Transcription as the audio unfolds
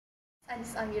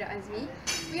Anis Amira Azmi.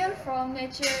 We are from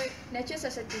Nature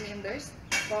Society members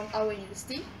from our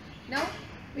university. Now,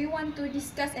 we want to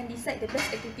discuss and decide the best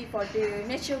activity for the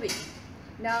Nature Week.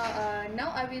 Now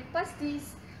I will pass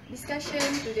this discussion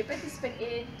to the participant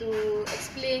A to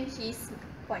explain his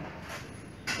point.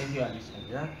 Thank you,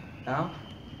 Alexandra. Now,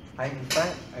 I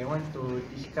want to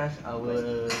discuss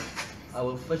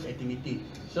our first activity.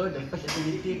 So the first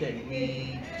activity that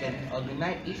we can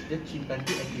organize is the tree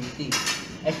planting activity.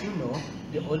 As you know,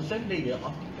 the ozone layer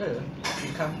of the Earth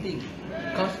become thin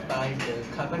caused by the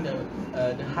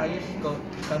highest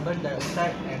carbon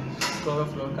dioxide and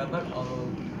chlorofluorocarbon of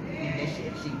greenhouse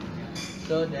gas.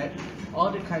 So that all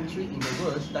the countries in the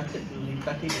world started to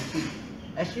replanting the tree.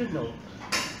 As you know,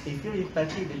 if you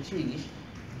replanting the trees,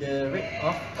 the rate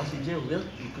of oxygen will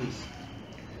increase.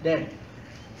 Then,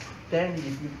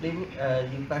 if you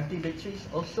planting the trees,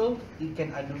 also it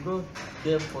can undergo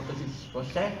the photosynthesis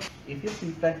process. If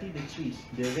you planting the trees,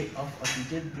 the rate of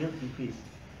oxygen will increase.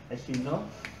 As you know,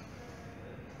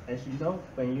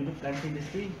 when you planting the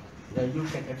tree, you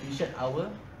can appreciate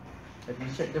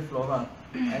the flora.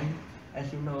 And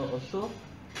as you know also,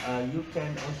 you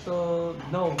can also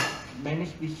know many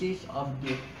species of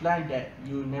the plant that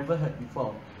you never heard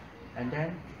before, and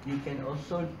then you can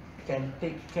also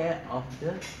take care of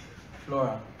the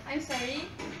flora. I'm sorry,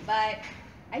 but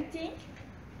I think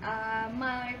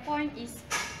my point is,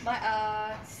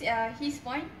 his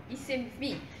point is same with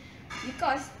me,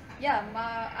 because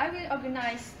I will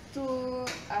organize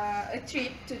a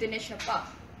trip to the national park.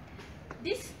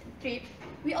 This trip,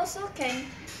 we also can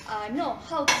know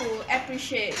how to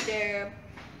appreciate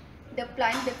the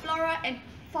plant, the flora and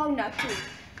fauna too.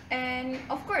 And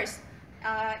of course,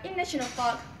 in national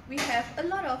park, we have a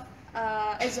lot of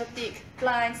exotic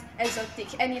plants, exotic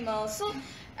animals. So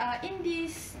in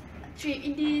this trip,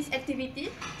 in this activity,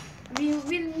 we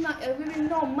will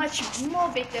know much more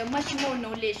better, much more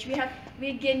knowledge.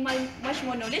 We gain much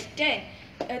more knowledge than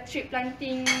tree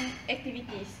planting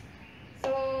activities.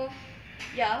 So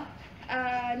now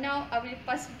I will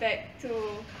pass back to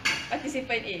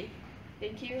participant A.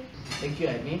 Thank you. Thank you,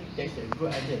 Annie. That's a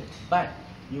good idea. But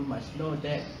you must know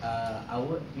that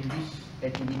in this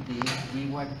activity, we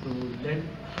want to learn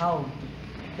how to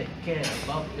take care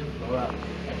about the flora,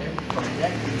 and then from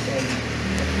that we can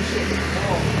appreciate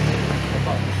more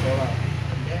about the flora.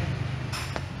 And then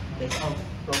that's all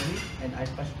from me, and I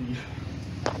pass to you.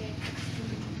 Okay.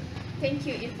 Thank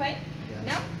you, Irfan. Yeah.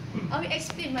 Now I will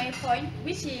explain my point,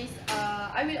 which is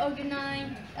I will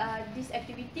organize this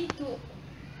activity to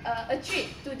a trip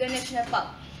to the national park.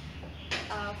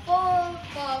 For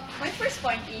my first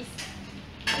point is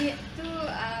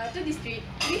to this trip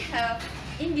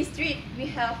in this trip we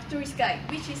have tourist guide,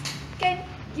 which can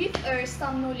give us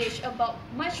some knowledge about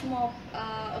much more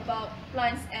about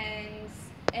plants and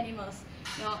animals.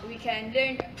 Now we can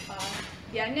learn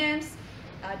their names,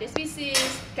 the species,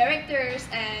 characters,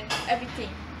 and everything.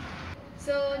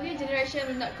 So new generation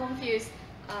will not confuse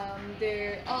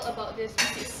all about the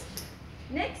species.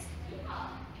 Next,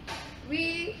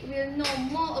 we will know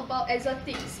more about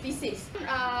exotic species.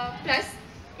 Plus,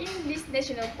 in this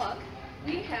national park,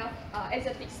 we have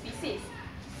exotic species.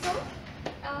 So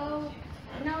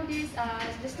nowadays,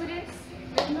 the students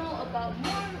will know about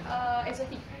more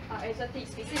exotic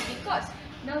species, because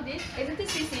nowadays exotic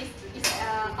species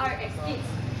are extinct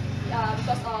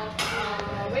because of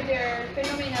weather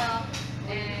phenomena,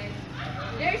 and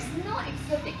there is no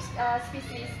exotic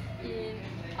species in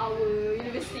our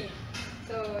university.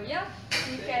 So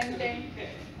we can learn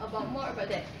more about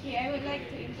that. Okay, I would like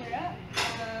to interrupt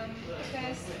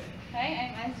because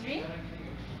hi, I'm Azri,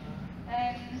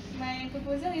 and my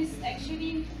proposal is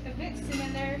actually a bit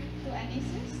similar to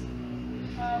Anis's.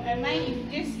 And mine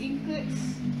just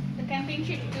includes the camping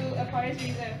trip to a forest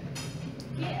reserve.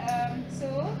 Okay,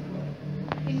 so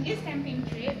in this camping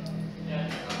trip,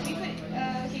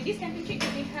 this camping trip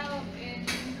could be held in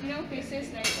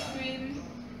places like Swim,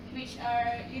 which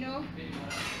are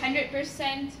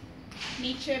 100%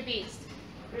 nature based,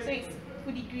 so it's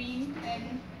fully green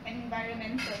and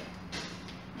environmental.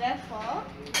 Therefore,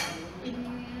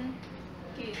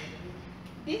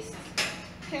 this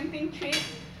camping trip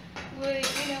would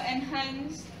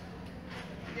enhance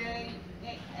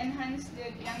the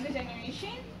younger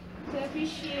generation to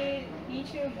appreciate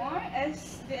nature more,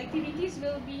 as the activities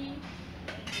will be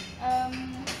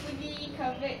fully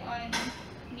covered on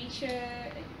nature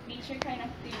kind of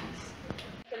things.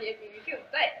 Totally agree with you.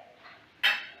 But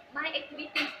my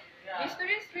activities, the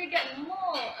students will get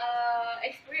more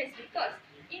experience, because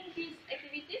in these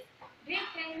activities they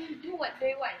can do what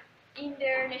they want in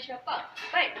their national park,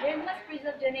 but they must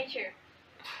preserve the nature.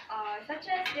 such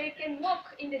as they can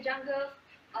walk in the jungle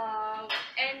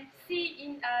and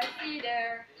see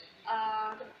the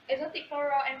exotic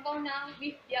flora and fauna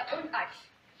with their own eyes.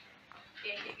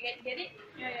 Okay, get it?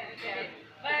 Yeah, I get it.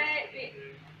 But wait,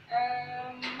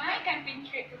 my camping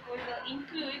trip proposal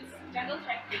includes jungle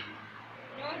trekking.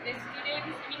 You know, the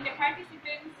students, I mean the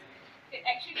participants, could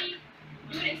actually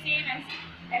do the same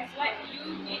as what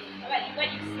you did, what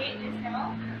you said just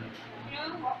now. You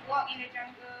know, walk in the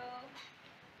jungle,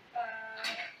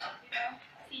 you know,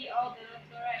 see all the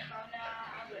flora and fauna,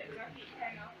 all the exotic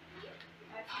kind of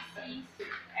species,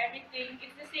 everything.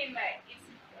 It's the same, but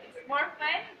it's more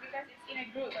fun because it's in a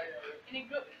group. In a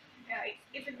group,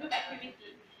 it's a group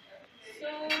activity. So,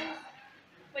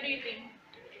 what do you think?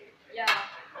 Yeah,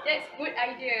 that's good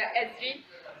idea, Ezri.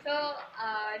 So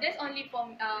that's only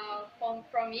from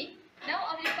me. Now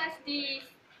I will pass this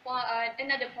for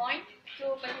another point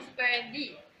to participant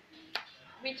D,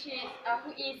 which is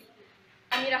who is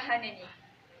Amira Hanani.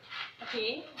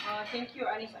 Okay, thank you,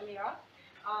 Anis Amira.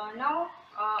 Now,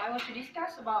 I want to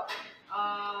discuss about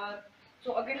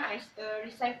to organize a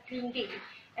recycling day.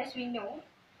 As we know,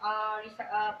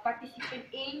 participant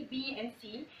A, B, and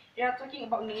C, they are talking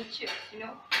about nature, you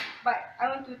know. But I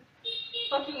want to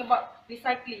talking about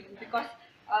recycling because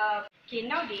okay,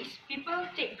 nowadays people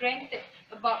take granted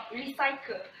about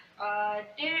recycle.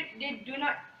 They do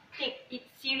not take it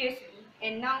seriously,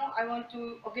 and now I want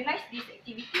to organize this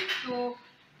activity to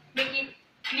make it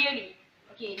clearly.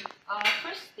 Okay,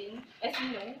 first thing, as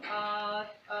you know,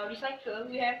 recycle,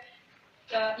 we have,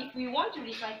 if we want to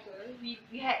recycle,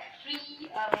 we had three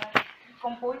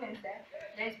components there.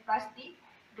 There's plastic,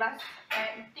 glass,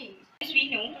 and things. As we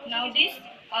know, nowadays,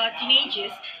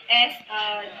 teenagers, as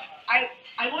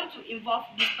I want to involve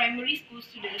these primary school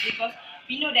students because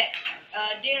we know that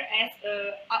they're as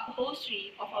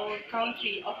upholstery of our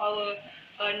country, of our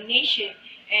nation,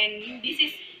 and this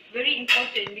is very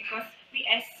important because we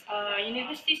as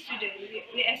university student,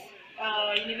 we as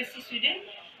university student,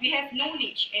 we have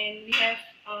knowledge and we have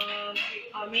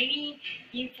many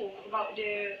info about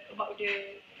the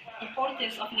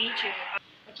importance of nature.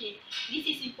 Okay, this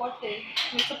is important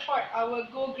to support our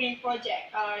Go Green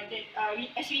project.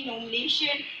 As we know,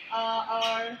 Malaysian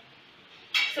are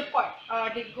support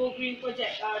the Go Green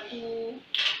project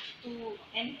to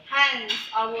enhance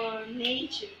our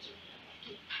nature.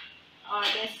 Okay,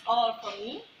 that's all from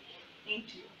me.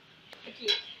 Thank you.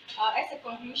 Okay, as a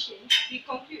conclusion, we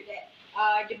conclude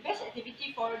that the best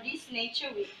activity for this nature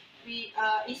week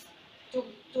is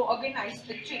to organize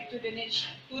a trip to the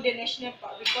national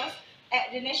park because at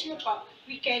the national park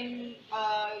we can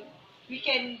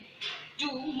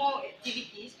do more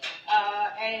activities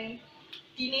and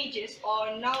teenagers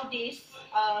or nowadays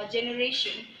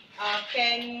generation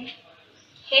can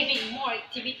having more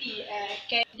activity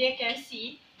they can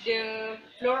see the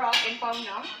flora and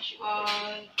fauna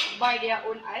by their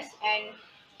own eyes and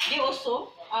they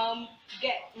also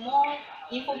get more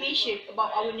information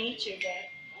about our nature there.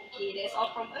 Okay, that's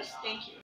all from us. Thank you.